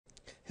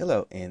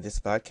Hello, in this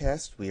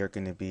podcast we are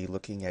going to be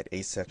looking at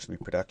asexual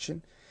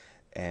reproduction,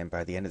 and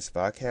by the end of this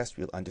podcast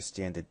we'll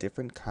understand the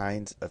different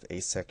kinds of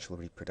asexual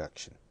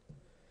reproduction.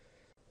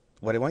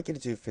 What I want you to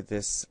do for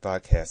this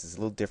podcast is a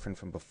little different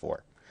from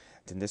before.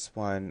 In this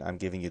one I'm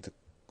giving you the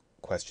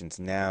questions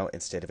now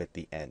instead of at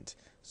the end.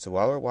 So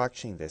while we're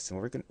watching this,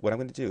 and what I'm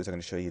going to do is I'm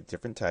going to show you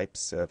different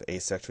types of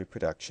asexual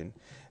reproduction,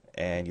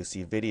 and you'll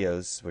see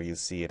videos where you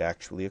see it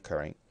actually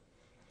occurring.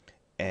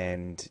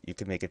 And you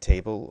can make a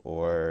table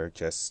or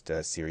just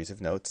a series of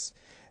notes.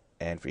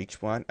 And for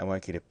each one, I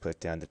want you to put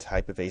down the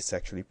type of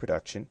asexual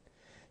reproduction.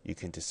 You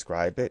can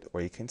describe it or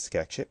you can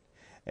sketch it.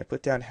 And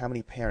put down how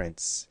many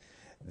parents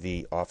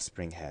the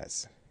offspring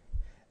has.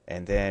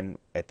 And then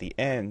at the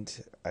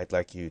end, I'd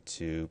like you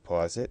to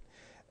pause it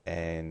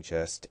and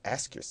just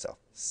ask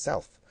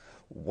yourself,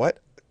 what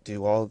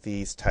do all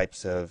these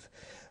types of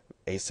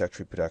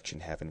asexual reproduction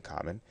have in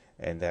common?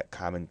 And that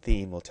common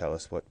theme will tell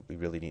us what we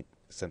really need.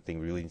 Something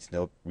we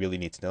really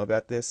need to know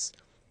about this,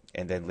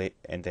 and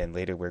then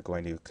later we're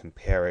going to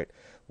compare it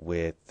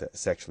with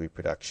sexual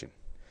reproduction.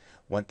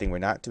 One thing we're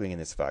not doing in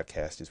this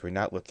podcast is we're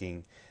not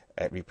looking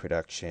at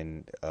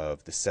reproduction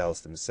of the cells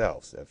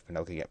themselves. We're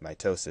not looking at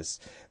mitosis.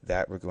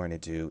 That we're going to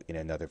do in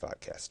another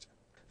podcast.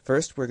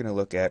 First, we're going to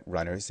look at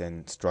runners,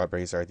 and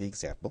strawberries are the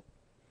example.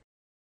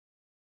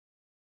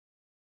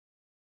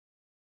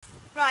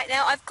 Right,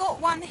 now I've got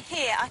one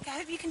here. I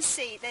hope you can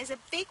see. There's a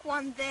big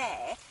one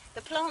there.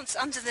 The plant's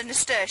under the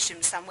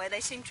nasturtium somewhere. They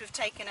seem to have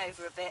taken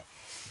over a bit.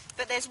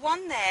 But there's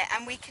one there,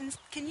 and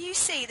can you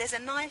see there's a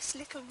nice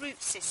little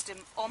root system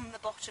on the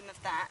bottom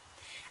of that?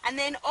 And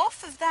then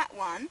off of that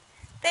one,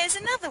 there's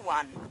another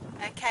one,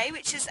 okay,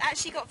 which has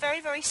actually got very,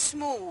 very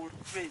small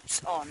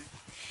roots on.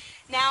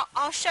 Now,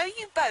 I'll show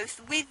you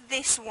both with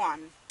this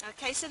one.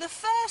 Okay, so the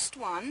first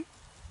one,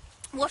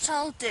 what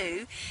I'll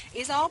do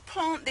is I'll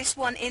plant this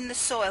one in the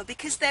soil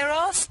because there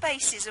are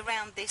spaces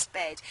around this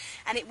bed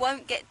and it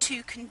won't get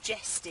too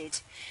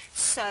congested.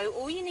 So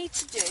all you need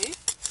to do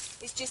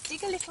is just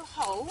dig a little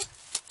hole.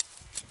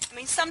 I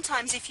mean,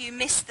 sometimes if you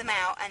miss them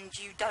out and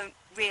you don't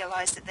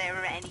realise that there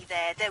are any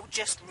there, they'll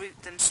just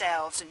root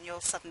themselves and you'll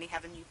suddenly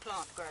have a new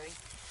plant growing.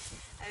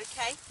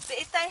 Okay, but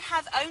if they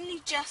have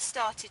only just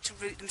started to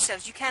root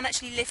themselves, you can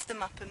actually lift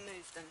them up and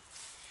move them.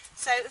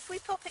 So if we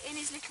pop it in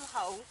his little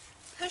hole,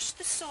 push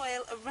the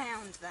soil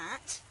around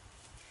that.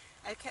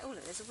 Okay, oh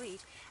look, there's a weed.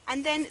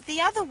 And then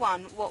the other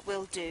one, what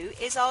we'll do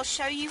is I'll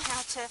show you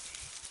how to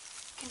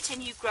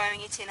continue growing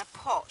it in a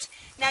pot.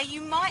 Now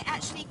you might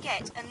actually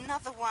get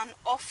another one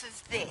off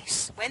of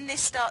this. When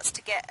this starts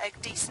to get a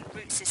decent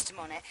root system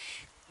on it,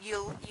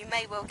 you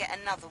may well get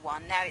another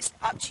one. Now it's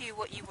up to you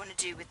what you want to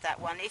do with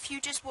that one. If you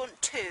just want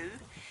two,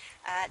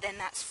 then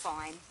that's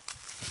fine.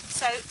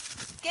 So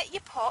get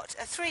your pot,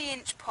 a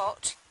 3-inch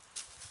pot.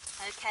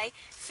 Okay,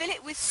 fill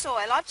it with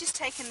soil. I've just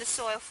taken the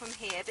soil from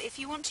here, but if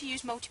you want to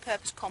use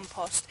multi-purpose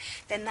compost,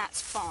 then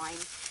that's fine.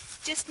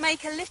 Just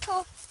make a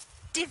little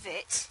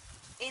divot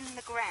in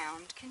the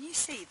ground. Can you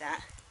see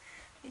that?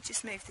 Let me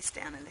just move this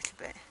down a little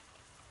bit.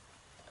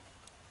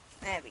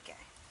 There we go.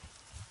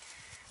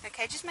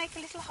 Okay, just make a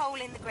little hole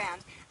in the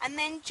ground, and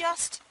then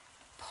just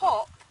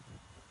pop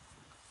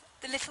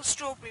the little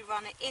strawberry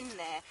runner in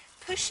there.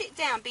 Push it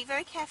down. Be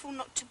very careful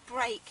not to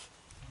break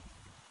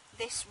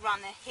this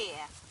runner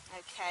here.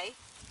 Okay,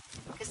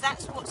 because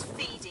that's what's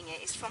feeding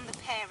it, is from the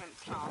parent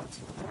plant.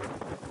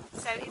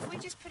 So if we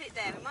just put it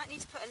there, we might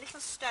need to put a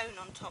little stone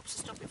on top to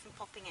stop it from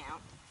popping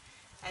out.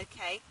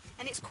 Okay,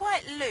 and it's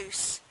quite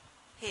loose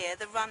here,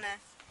 the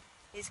runner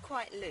is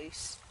quite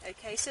loose.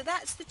 Okay, so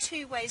that's the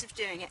two ways of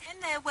doing it.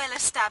 When they're well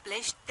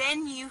established,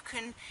 then you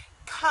can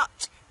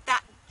cut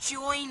that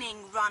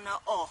joining runner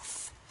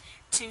off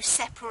to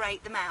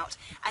separate them out,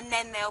 and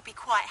then they'll be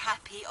quite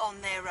happy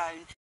on their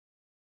own.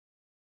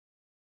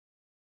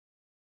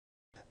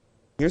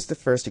 Here's the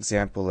first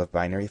example of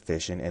binary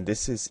fission, and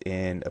this is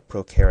in a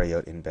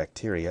prokaryote in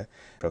bacteria.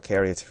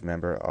 Prokaryotes,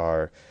 remember,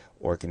 are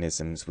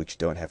organisms which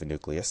don't have a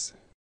nucleus.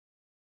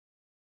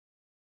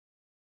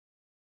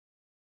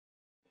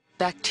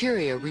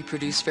 Bacteria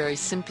reproduce very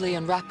simply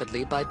and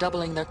rapidly by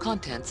doubling their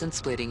contents and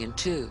splitting in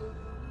two.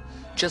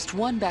 Just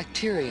one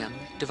bacterium,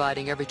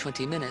 dividing every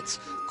 20 minutes,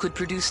 could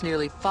produce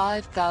nearly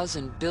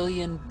 5,000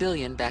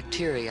 billion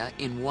bacteria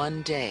in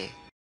one day.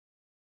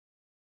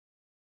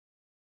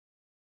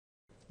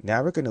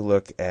 Now we're going to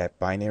look at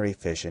binary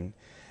fission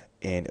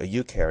in a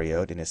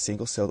eukaryote in a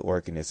single-celled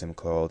organism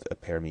called a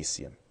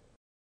paramecium.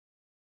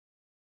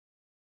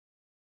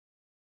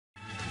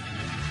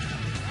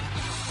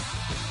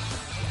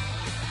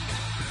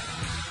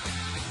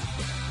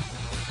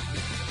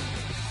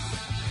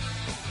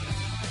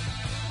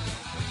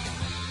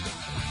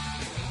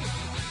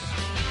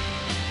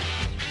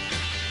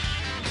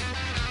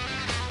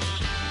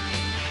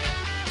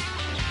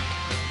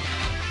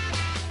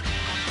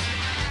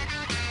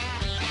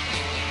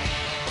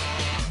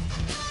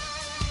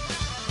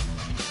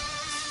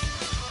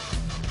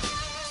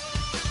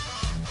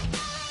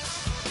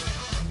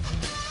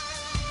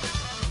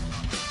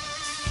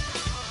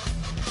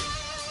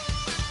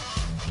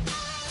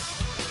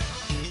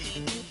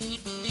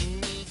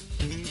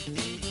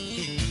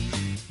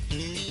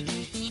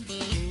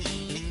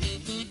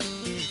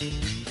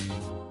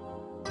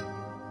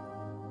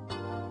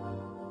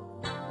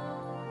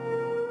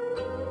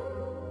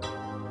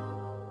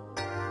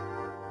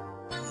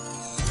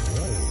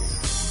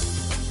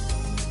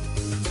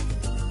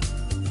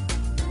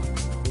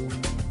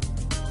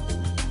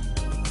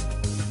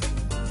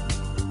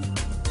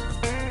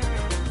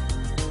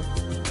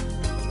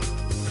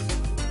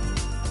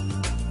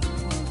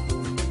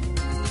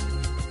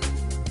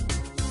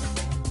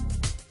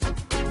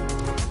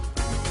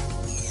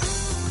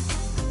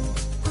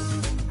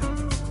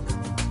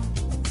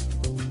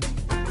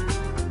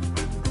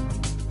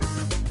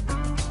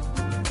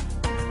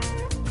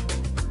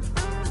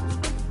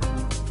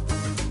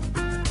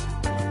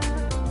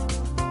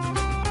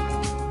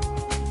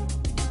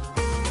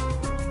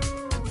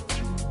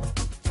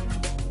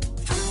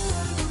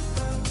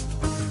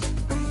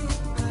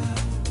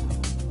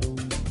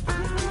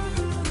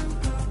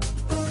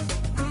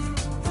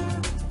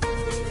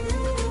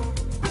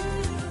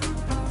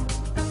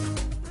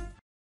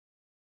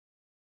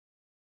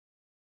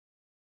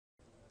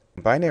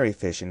 Binary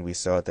fission, we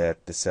saw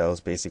that the cells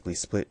basically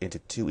split into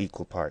two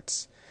equal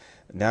parts.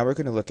 Now we're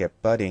going to look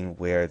at budding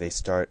where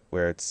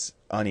it's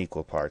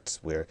unequal parts,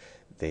 where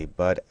they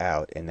bud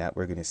out, and that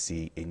we're going to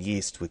see in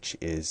yeast, which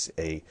is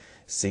a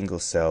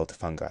single-celled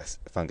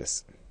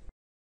fungus.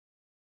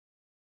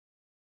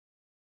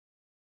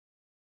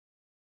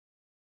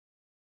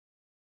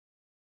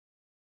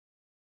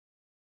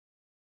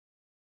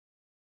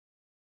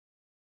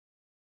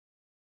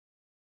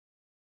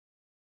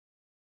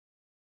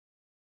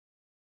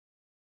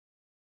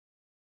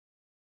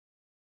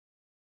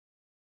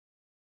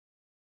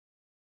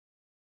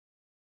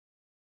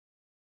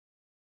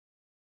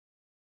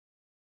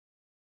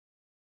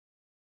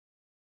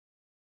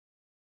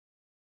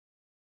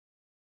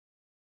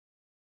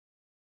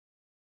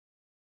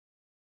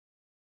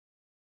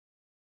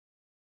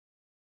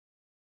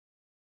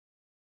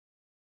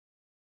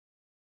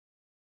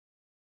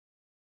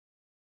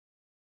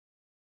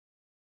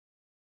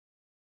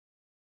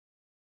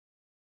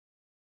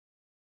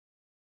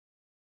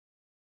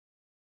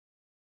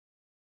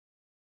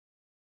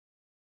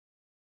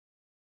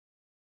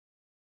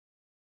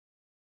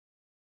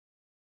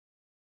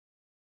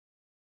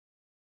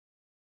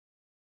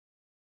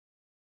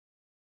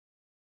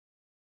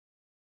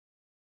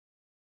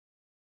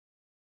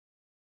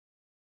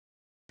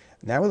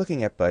 Now we're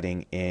looking at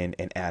budding in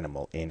an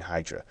animal, in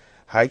hydra.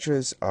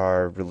 Hydras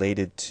are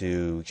related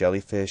to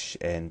jellyfish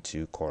and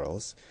to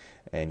corals,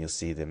 and you'll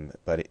see them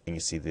and you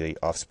see the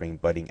offspring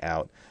budding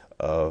out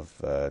of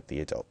the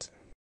adult.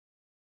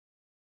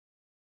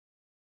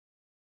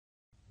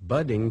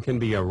 Budding can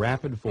be a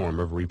rapid form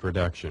of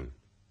reproduction.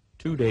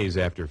 2 days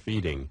after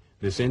feeding,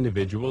 this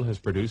individual has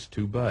produced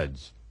 2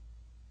 buds.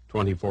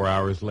 24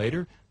 hours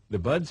later, the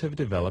buds have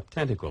developed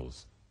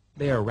tentacles.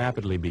 They are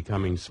rapidly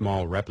becoming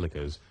small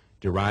replicas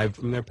derived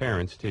from their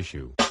parents'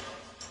 tissue.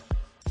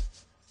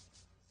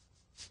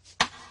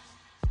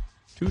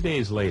 2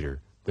 days later,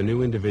 the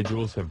new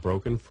individuals have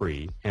broken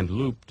free and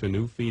looped to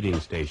new feeding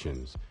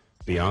stations,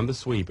 beyond the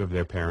sweep of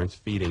their parents'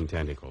 feeding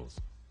tentacles.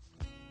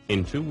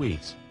 In 2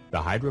 weeks,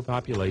 the hydra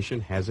population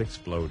has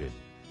exploded.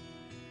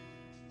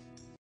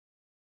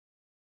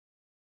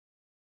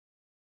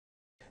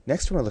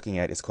 Next one we're looking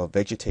at is called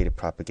vegetative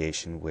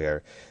propagation,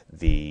 where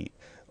the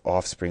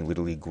offspring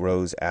literally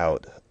grows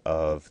out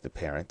of the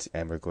parent,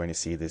 and we're going to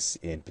see this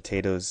in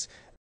potatoes.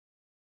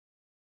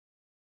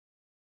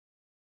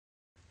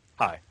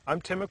 Hi,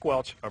 I'm Tim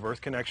McWelch of Earth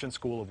Connection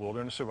School of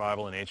Wilderness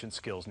Survival and Ancient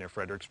Skills near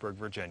Fredericksburg,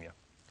 Virginia.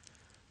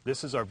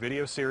 This is our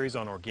video series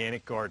on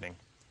organic gardening.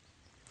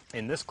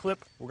 In this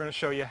clip, we're going to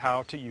show you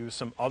how to use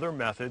some other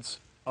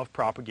methods of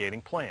propagating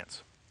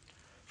plants.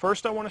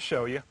 First, I want to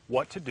show you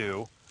what to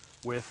do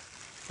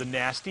with the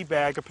nasty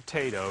bag of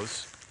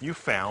potatoes you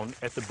found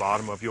at the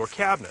bottom of your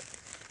cabinet.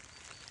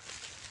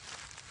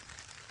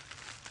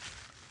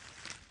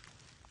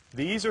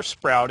 These are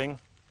sprouting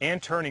and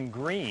turning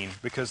green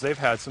because they've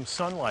had some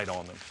sunlight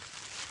on them.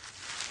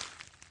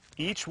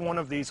 Each one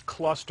of these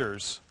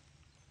clusters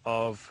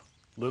of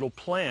little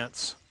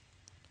plants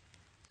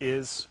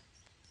is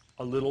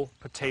a little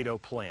potato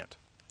plant.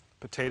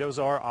 Potatoes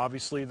are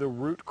obviously the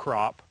root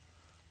crop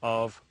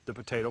of the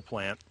potato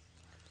plant,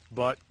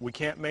 but we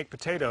can't make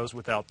potatoes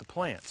without the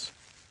plants.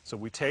 So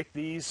we take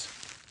these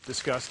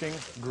disgusting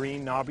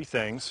green knobby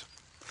things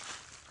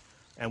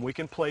and we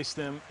can place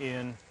them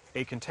in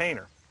a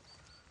container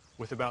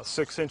with about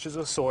 6 inches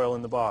of soil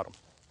in the bottom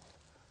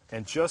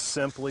and just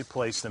simply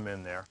place them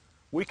in there.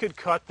 We could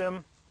cut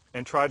them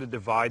and try to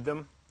divide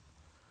them,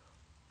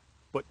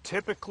 but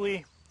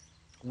typically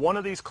one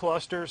of these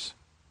clusters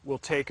will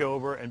take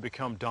over and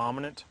become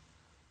dominant.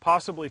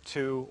 Possibly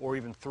 2 or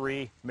even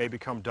 3 may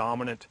become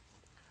dominant,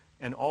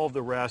 and all of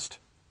the rest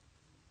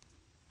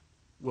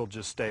will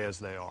just stay as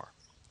they are.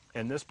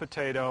 And this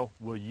potato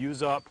will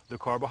use up the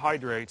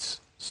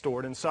carbohydrates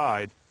stored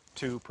inside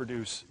to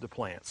produce the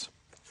plants.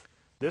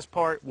 This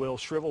part will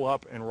shrivel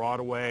up and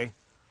rot away,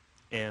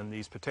 and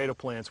these potato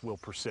plants will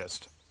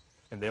persist.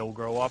 And they will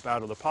grow up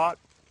out of the pot.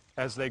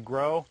 As they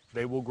grow,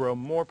 they will grow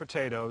more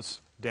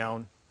potatoes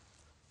down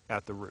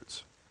at the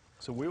roots.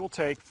 So we will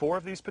take 4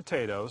 of these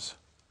potatoes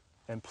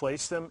and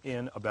place them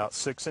in about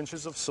 6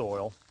 inches of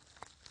soil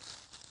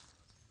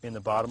in the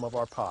bottom of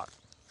our pot.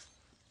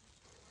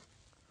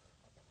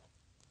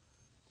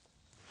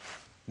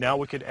 Now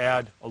we could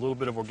add a little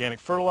bit of organic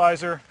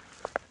fertilizer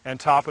and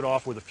top it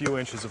off with a few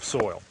inches of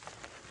soil.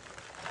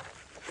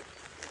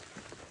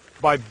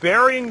 By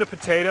burying the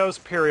potatoes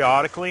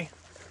periodically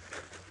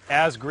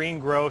as green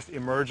growth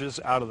emerges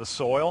out of the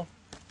soil,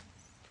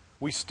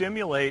 we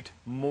stimulate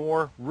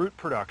more root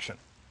production.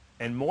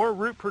 And more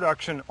root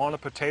production on a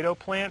potato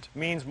plant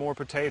means more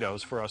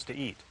potatoes for us to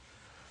eat.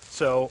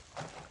 So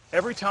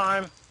every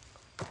time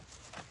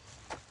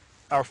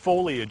our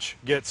foliage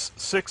gets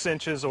 6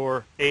 inches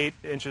or 8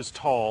 inches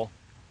tall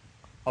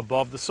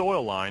above the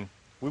soil line,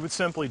 we would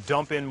simply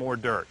dump in more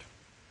dirt,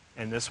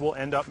 and this will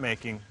end up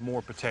making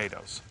more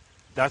potatoes.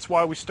 That's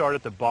why we start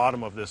at the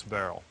bottom of this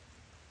barrel.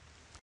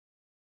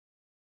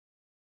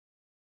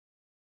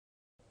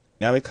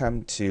 Now we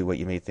come to what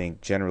you may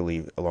think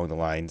generally along the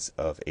lines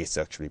of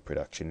asexual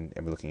reproduction,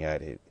 and we're looking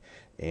at it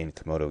in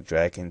Komodo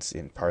dragons,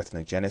 in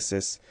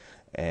parthenogenesis,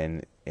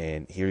 and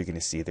here you're going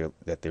to see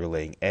that they're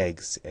laying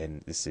eggs,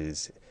 and this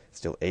is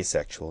still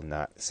asexual,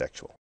 not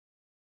sexual.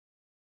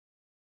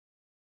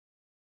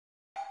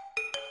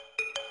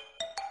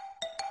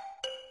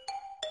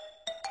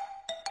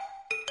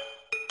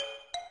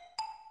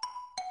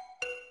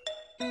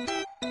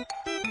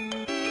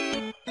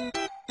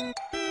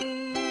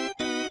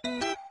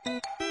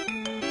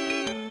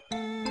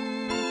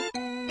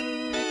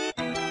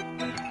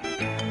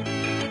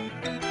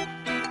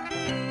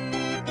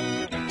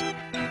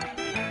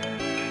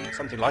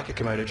 Something like a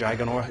Komodo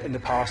dragon, or in the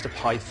past a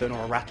python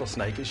or a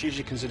rattlesnake, it's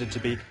usually considered to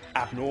be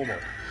abnormal.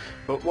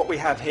 But what we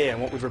have here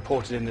and what we've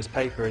reported in this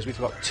paper is we've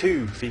got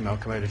two female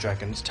Komodo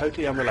dragons,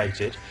 totally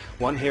unrelated,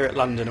 one here at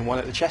London and one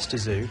at the Chester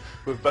Zoo,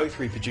 who have both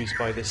reproduced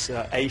by this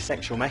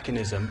asexual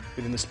mechanism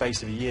within the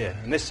space of a year.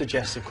 And this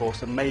suggests, of course,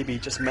 that maybe,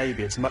 just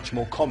maybe, it's much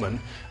more common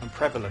and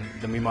prevalent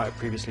than we might have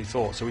previously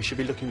thought, so we should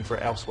be looking for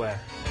it elsewhere.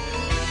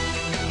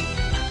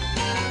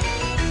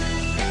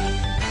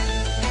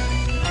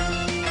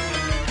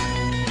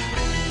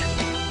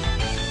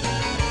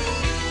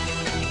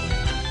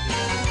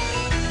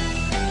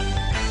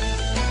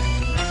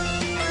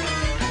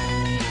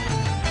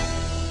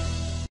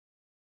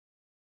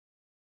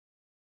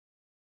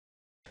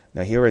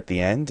 Now here at the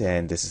end,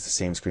 and this is the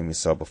same screen we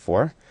saw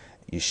before,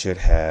 you should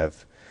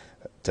have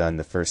done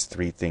the first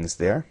three things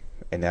there.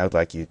 And now I'd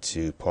like you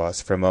to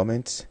pause for a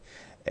moment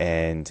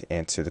and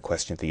answer the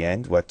question at the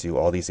end, what do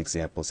all these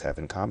examples have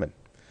in common?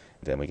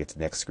 Then we get to the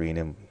next screen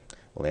and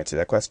we'll answer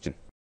that question.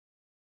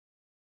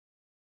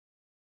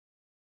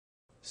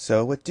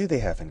 So what do they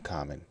have in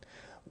common?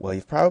 Well,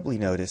 you've probably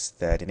noticed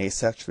that in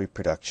asexual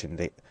reproduction,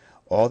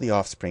 all the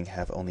offspring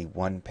have only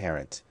one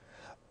parent.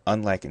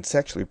 Unlike in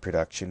sexual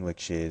reproduction,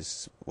 which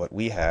is what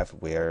we have,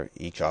 where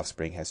each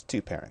offspring has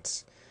two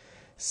parents.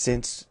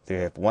 Since they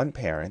have one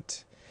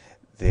parent,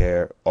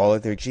 all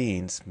of their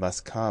genes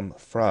must come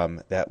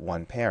from that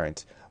one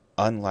parent,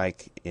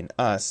 unlike in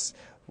us,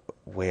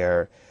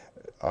 where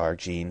our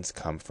genes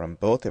come from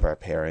both of our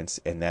parents,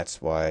 and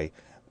that's why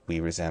we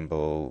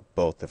resemble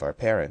both of our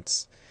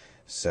parents.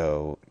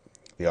 So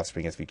the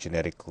offspring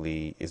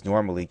is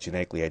normally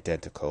genetically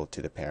identical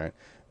to the parent.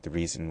 The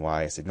reason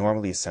why I said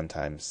normally is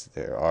sometimes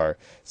there are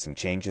some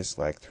changes,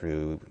 like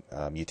through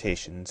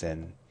mutations,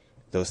 and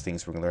those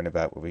things we're going to learn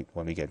about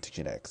when we get into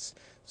genetics.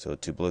 So the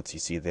two bullets you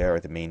see there are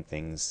the main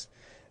things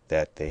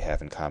that they have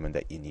in common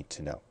that you need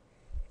to know.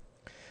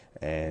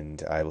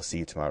 And I will see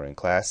you tomorrow in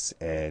class,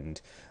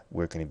 and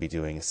we're going to be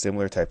doing a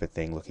similar type of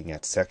thing, looking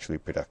at sexual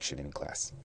reproduction in class.